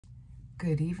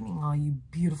Good evening, all you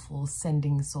beautiful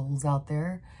ascending souls out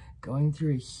there going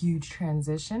through a huge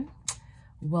transition.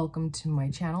 Welcome to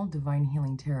my channel, Divine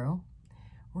Healing Tarot.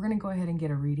 We're going to go ahead and get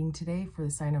a reading today for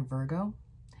the sign of Virgo.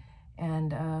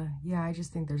 And yeah, I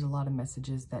just think there's a lot of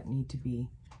messages that need to be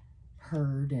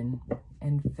heard and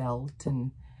felt.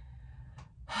 And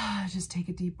just take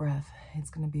a deep breath. It's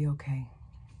going to be okay.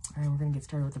 All right, we're going to get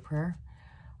started with a prayer.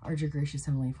 Our dear gracious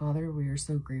Heavenly Father, we are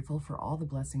so grateful for all the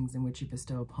blessings in which you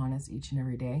bestow upon us each and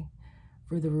every day,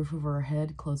 for the roof over our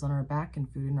head, clothes on our back,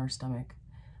 and food in our stomach.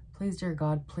 Please, dear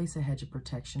God, place a hedge of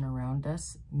protection around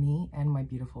us, me, and my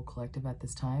beautiful collective at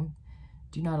this time.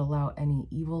 Do not allow any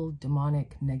evil,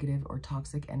 demonic, negative, or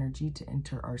toxic energy to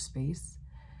enter our space.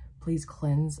 Please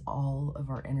cleanse all of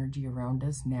our energy around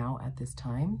us now at this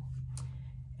time.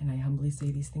 And I humbly say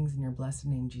these things in your blessed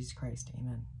name, Jesus Christ.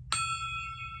 Amen.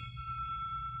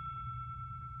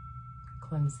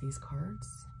 Cleanse these cards.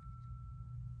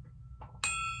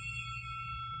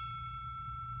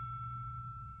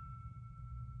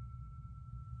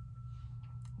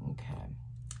 Okay,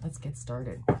 let's get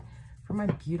started. For my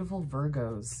beautiful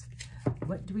Virgos,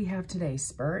 what do we have today,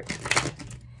 Spirit?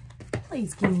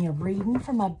 Please give me a reading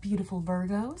for my beautiful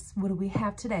Virgos. What do we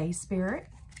have today, Spirit?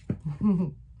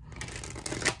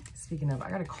 Speaking of, I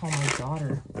gotta call my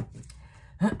daughter.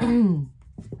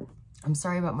 I'm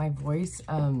sorry about my voice.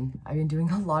 I've been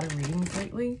doing a lot of readings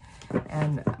lately,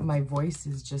 and my voice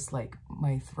is just like,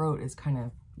 my throat is kind of,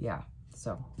 yeah.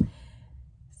 So,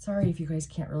 sorry if you guys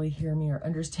can't really hear me or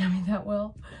understand me that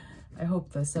well. I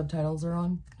hope the subtitles are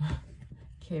on.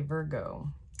 Okay, Virgo.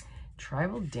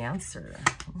 Tribal Dancer.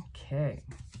 Okay.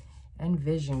 And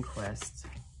Vision Quest.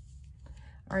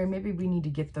 All right, maybe we need to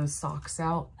get those socks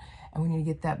out, and we need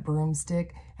to get that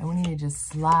broomstick, and we need to just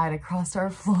slide across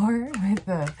our floor with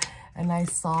a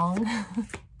nice song.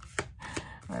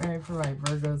 All right, for my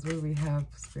Virgos, what do we have,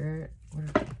 Spirit?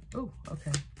 Oh,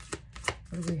 okay.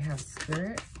 What do we have,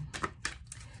 Spirit?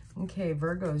 Okay,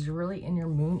 Virgos, you're really in your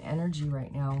moon energy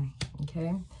right now,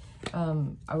 okay?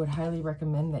 I would highly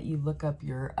recommend that you look up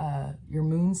your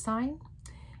moon sign,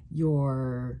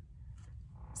 your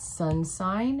sun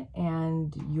sign,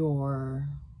 and your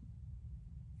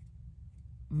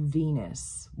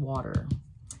Venus water.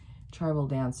 Tribal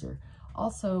Dancer.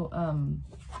 Also,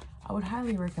 I would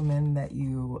highly recommend that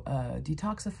you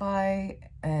detoxify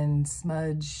and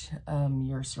smudge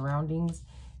your surroundings.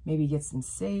 Maybe get some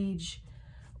sage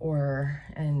or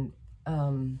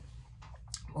Palo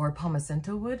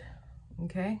Santo wood.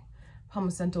 Okay, Palo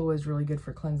Santo is really good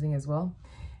for cleansing as well.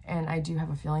 And I do have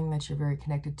a feeling that you're very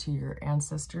connected to your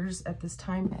ancestors at this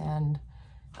time, and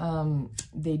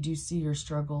they do see your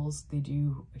struggles, they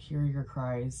do hear your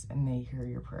cries, and they hear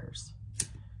your prayers.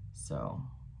 So,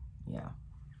 yeah.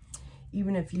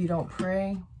 Even if you don't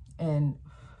pray and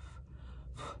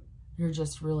you're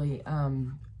just really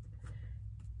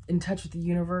in touch with the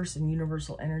universe and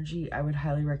universal energy, I would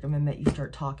highly recommend that you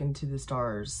start talking to the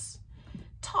stars.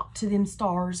 Talk to them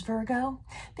stars, Virgo,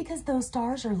 because those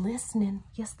stars are listening.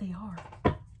 Yes, they are.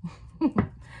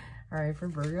 All right, for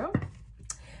Virgo.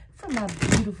 For my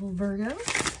beautiful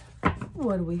Virgos,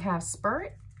 what do we have,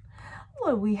 Spirit?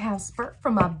 What do we have, Spirit,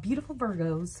 from my beautiful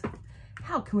Virgos?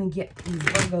 How can we get these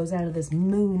Virgos out of this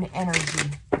moon energy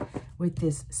with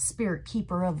this Spirit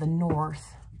Keeper of the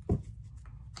North?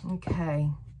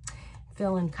 Okay.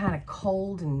 Feeling kind of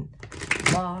cold and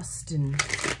lost and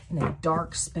in a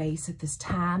dark space at this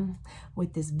time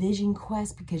with this Vision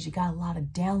Quest, because you got a lot of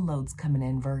downloads coming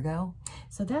in, Virgo.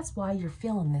 So that's why you're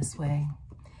feeling this way.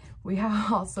 We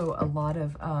have also a lot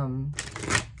of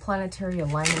planetary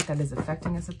alignment that is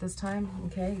affecting us at this time,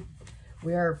 okay?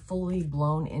 We are fully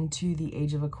blown into the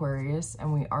age of Aquarius,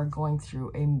 and we are going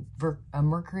through a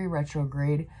Mercury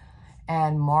retrograde,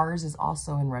 and Mars is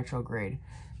also in retrograde.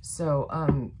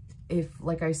 So if,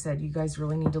 like I said, you guys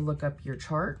really need to look up your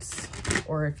charts,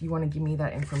 or if you want to give me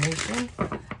that information,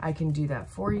 I can do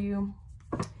that for you.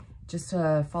 Just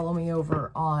follow me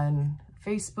over on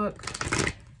Facebook.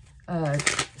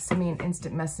 Send me an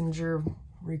instant messenger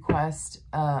request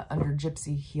under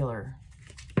Gypsy Healer.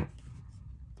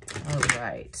 All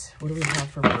right, what do we have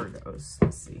for Virgos?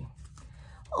 Let's see.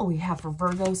 What do we have for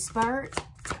Virgos, Spirit?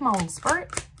 Come on,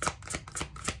 Spirit.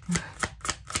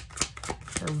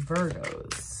 For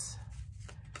Virgos.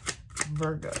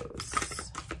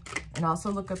 Virgos. And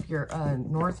also look up your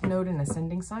North Node and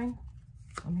Ascending sign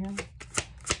on here,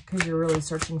 because you're really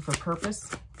searching for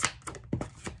purpose.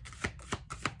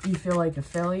 You feel like a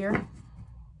failure,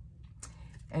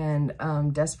 and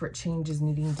desperate changes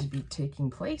needing to be taking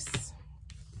place.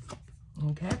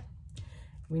 Okay,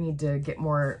 we need to get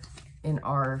more in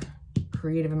our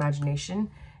creative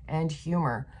imagination and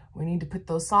humor. We need to put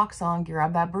those socks on,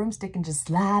 grab that broomstick, and just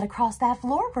slide across that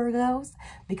floor, Virgos,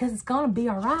 because it's gonna be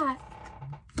all right.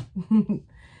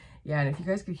 Yeah, and if you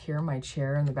guys could hear my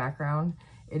chair in the background,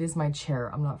 it is my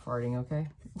chair. I'm not farting, okay?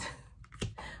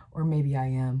 Or maybe I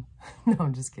am. No,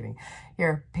 I'm just kidding.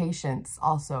 Here, patience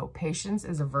also. Patience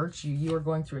is a virtue. You are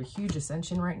going through a huge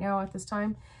ascension right now at this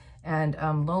time. And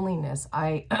loneliness.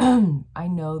 I I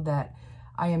know that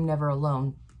I am never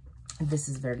alone. This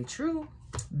is very true.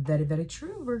 Very, very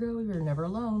true, Virgo. You're never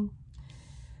alone.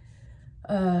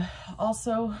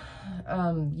 Also,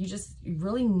 you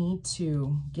really need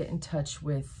to get in touch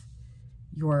with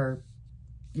your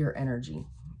energy.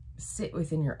 Sit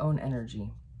within your own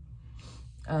energy.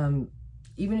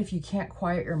 Even if you can't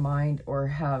quiet your mind or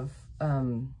have,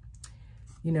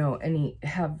 you know, if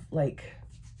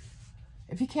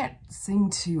you can't seem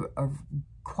to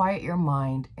quiet your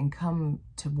mind and come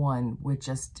to one with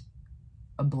just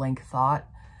a blank thought,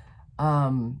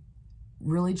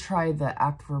 really try the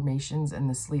affirmations and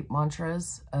the sleep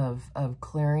mantras of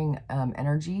clearing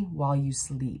energy while you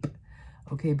sleep.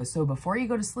 Okay, but so before you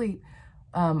go to sleep,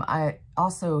 I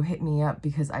also hit me up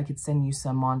because I could send you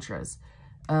some mantras.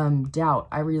 Doubt,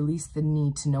 I release the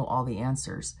need to know all the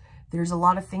answers. There's a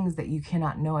lot of things that you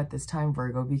cannot know at this time,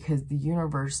 Virgo, because the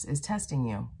universe is testing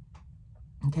you.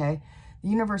 Okay, the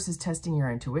universe is testing your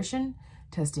intuition,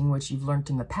 testing what you've learned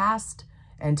in the past,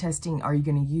 and testing, are you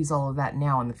going to use all of that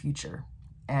now in the future?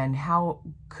 And how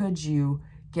could you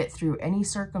get through any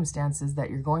circumstances that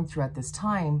you're going through at this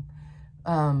time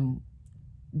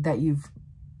that you've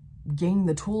gained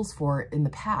the tools for in the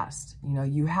past? You know,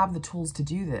 you have the tools to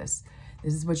do this.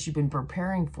 This is what you've been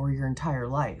preparing for your entire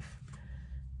life.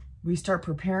 We start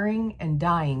preparing and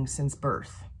dying since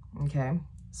birth, okay?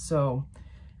 So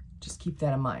just keep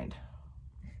that in mind.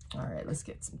 All right, let's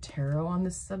get some tarot on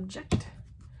this subject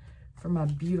for my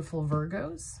beautiful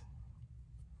Virgos.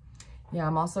 Yeah,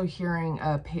 I'm also hearing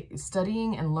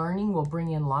studying and learning will bring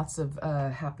in lots of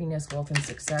happiness, wealth, and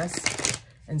success,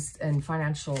 and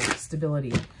financial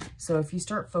stability. So if you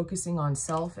start focusing on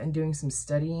self and doing some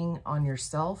studying on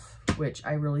yourself, which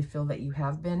I really feel that you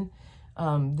have been,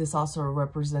 this also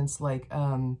represents like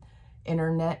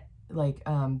internet, like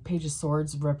Page of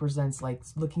Swords represents like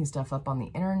looking stuff up on the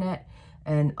internet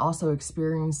and also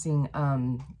experiencing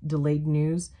delayed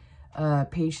news.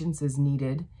 Patience is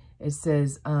needed. It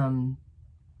says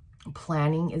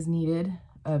planning is needed,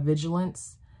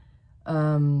 vigilance,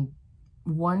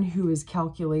 one who is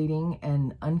calculating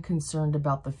and unconcerned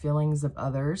about the feelings of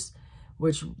others,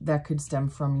 which that could stem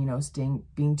from, you know,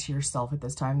 being to yourself at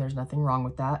this time. There's nothing wrong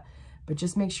with that, but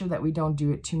just make sure that we don't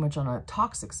do it too much on a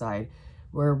toxic side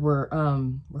where we're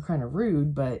kind of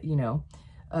rude, but, you know,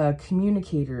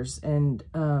 communicators and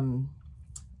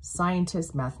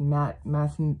scientists,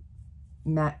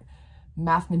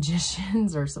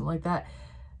 mathematicians or something like that,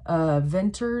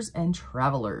 venters and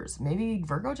travelers. Maybe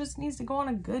Virgo just needs to go on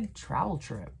a good travel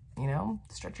trip, you know,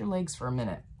 stretch your legs for a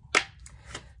minute.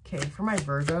 Okay, for my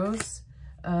Virgos,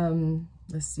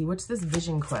 let's see, what's this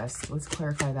vision quest? Let's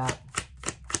clarify that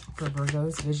for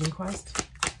Virgos. Vision quest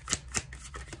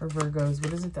for Virgos,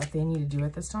 what is it that they need to do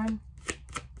at this time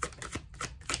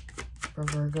for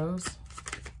Virgos?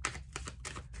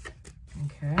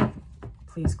 Okay,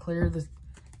 please clear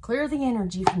the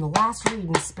energy from the last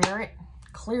reading, Spirit.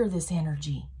 Clear this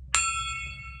energy.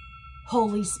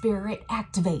 Holy Spirit,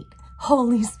 activate.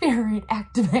 Holy Spirit,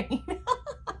 activate.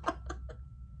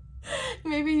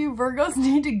 Maybe you Virgos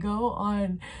need to go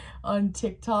on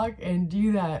TikTok and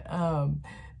do that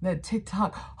that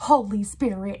TikTok, Holy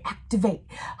Spirit, activate.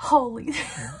 Holy.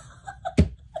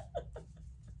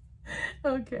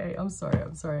 Okay, I'm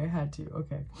sorry, I had to.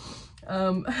 Okay.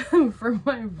 For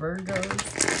my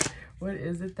Virgos, what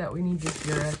is it that we need to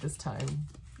hear at this time?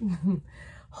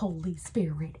 Holy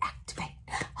Spirit, activate.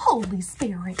 Holy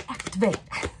Spirit, activate.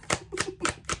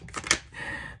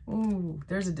 Ooh,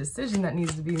 there's a decision that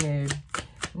needs to be made.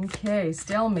 Okay,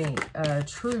 stalemate,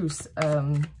 truce,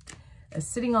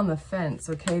 sitting on the fence.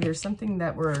 Okay, there's something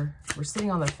that we're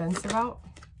sitting on the fence about,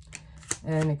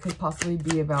 and it could possibly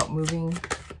be about moving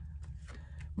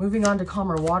on to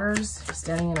calmer waters,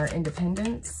 standing in our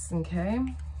independence. Okay,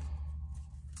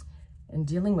 and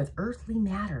dealing with earthly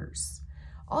matters.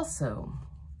 Also,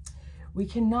 we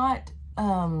cannot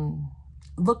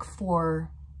look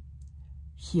for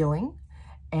healing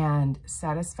and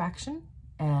satisfaction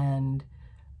and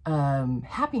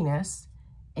happiness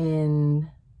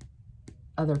in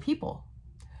other people.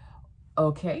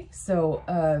 Okay, so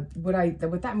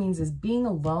what that means is being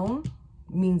alone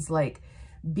means like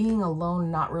being alone,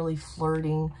 not really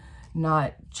flirting,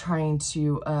 not trying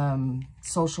to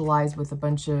socialize with a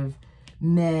bunch of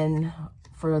men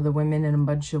for the women and a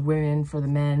bunch of women for the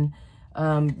men.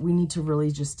 We need to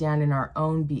really just stand in our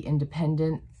own, be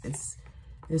independent.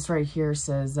 This right here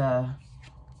says, let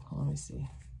me see.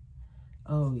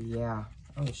 Oh, yeah.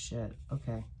 Oh, shit.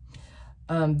 Okay.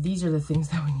 These are the things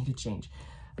that we need to change.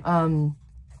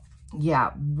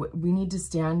 Yeah, we need to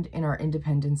stand in our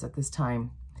independence at this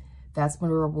time. That's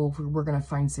when we're going to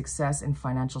find success and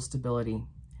financial stability.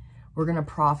 We're going to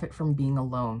profit from being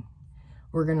alone.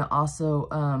 We're going to also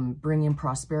bring in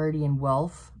prosperity and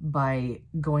wealth by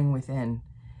going within.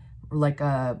 Like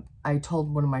I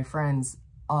told one of my friends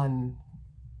on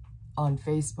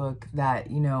Facebook that,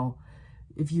 you know,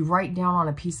 if you write down on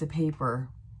a piece of paper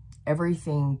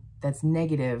everything that's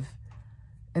negative,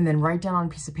 and then write down on a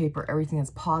piece of paper everything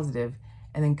that's positive,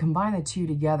 and then combine the two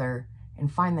together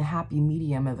and find the happy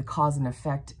medium of the cause and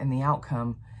effect and the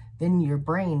outcome, then your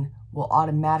brain will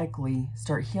automatically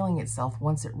start healing itself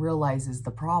once it realizes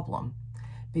the problem.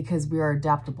 Because we are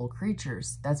adaptable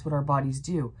creatures. That's what our bodies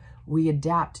do. We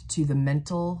adapt to the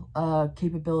mental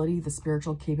capability, the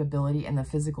spiritual capability, and the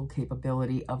physical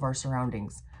capability of our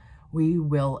surroundings. We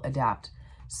will adapt.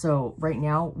 So right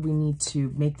now we need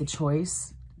to make the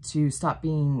choice to stop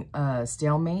being a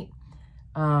stalemate.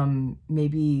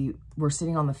 Maybe we're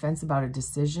sitting on the fence about a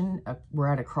decision. We're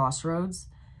at a crossroads.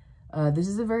 This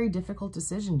is a very difficult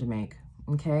decision to make,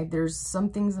 okay? There's some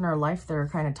things in our life that are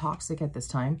kind of toxic at this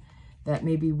time that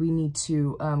maybe we need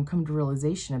to come to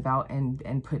realization about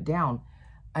and put down.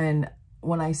 And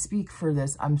when I speak for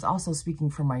this, I'm also speaking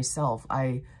for myself.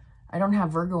 I don't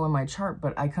have Virgo in my chart,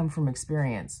 but I come from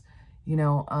experience. You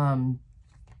know,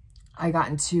 I got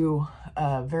into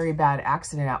a very bad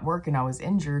accident at work and I was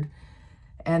injured,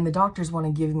 and the doctors want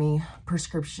to give me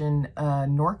prescription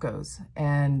Norcos.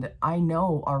 And I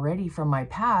know already from my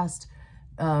past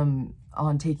on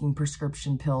taking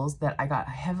prescription pills that I got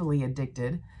heavily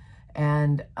addicted,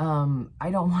 and I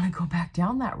don't want to go back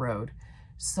down that road.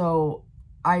 So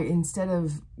instead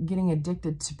of getting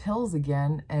addicted to pills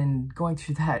again and going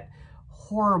through that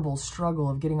horrible struggle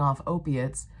of getting off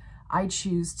opiates, I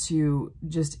choose to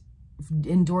just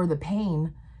endure the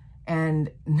pain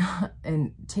and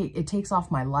it takes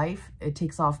off my life. It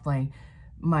takes off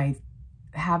my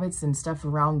habits and stuff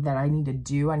around that I need to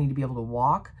do. I need to be able to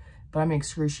walk, but I'm in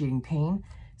excruciating pain.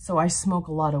 So I smoke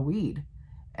a lot of weed.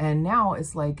 And now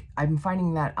it's like I'm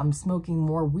finding that I'm smoking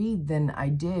more weed than I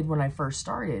did when I first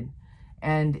started.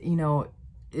 And, you know,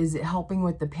 is it helping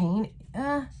with the pain?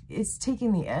 It's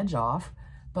taking the edge off.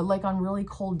 But like on really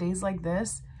cold days like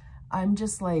this, I'm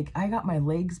just like, I got my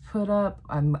legs put up.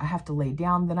 I have to lay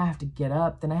down, then I have to get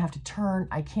up, then I have to turn.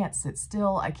 I can't sit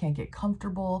still. I can't get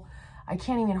comfortable. I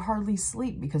can't even hardly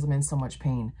sleep because I'm in so much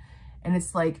pain. And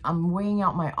it's like, I'm weighing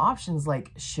out my options.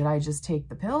 Like, should I just take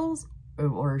the pills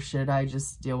or should I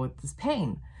just deal with this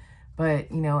pain?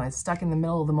 But, you know, it's stuck in the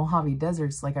middle of the Mojave Desert.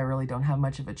 It's like I really don't have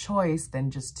much of a choice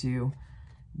than just to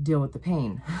deal with the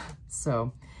pain.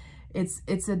 So it's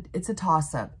a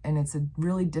toss-up, and it's a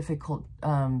really difficult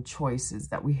choices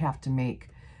that we have to make.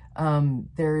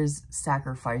 There is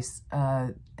sacrifice,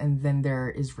 and then there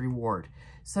is reward.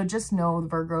 So just know,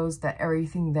 Virgos, that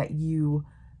everything that you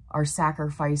are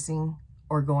sacrificing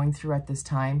or going through at this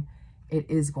time, it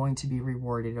is going to be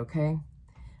rewarded, okay?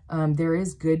 There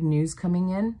is good news coming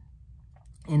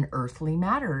in earthly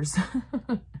matters.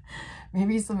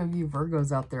 Maybe some of you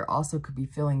Virgos out there also could be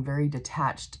feeling very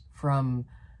detached from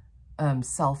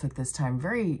self at this time,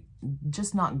 very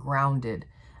just not grounded.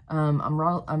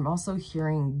 I'm also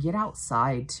hearing get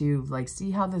outside too. Like,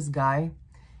 see how this guy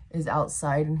is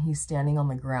outside and he's standing on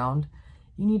the ground?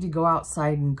 You need to go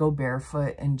outside and go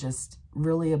barefoot and just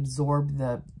really absorb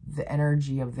the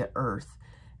energy of the earth.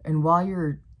 And while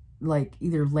you're like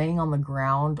either laying on the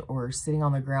ground or sitting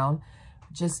on the ground,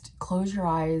 just close your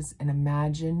eyes and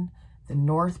imagine the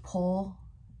North Pole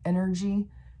energy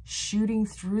shooting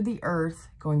through the earth,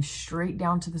 going straight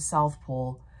down to the South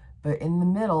Pole, but in the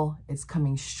middle, it's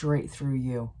coming straight through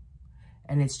you.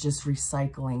 And it's just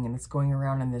recycling, and it's going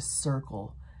around in this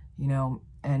circle, you know,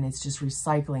 and it's just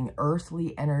recycling.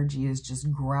 Earthly energy is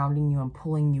just grounding you and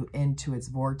pulling you into its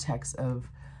vortex of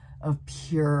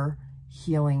pure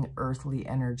healing earthly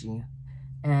energy.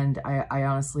 And I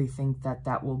honestly think that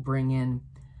that will bring in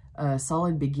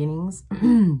solid beginnings.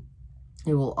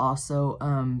 It will also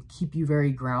keep you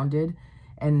very grounded,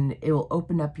 and it will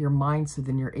open up your mind so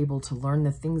then you're able to learn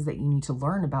the things that you need to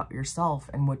learn about yourself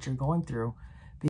and what you're going through.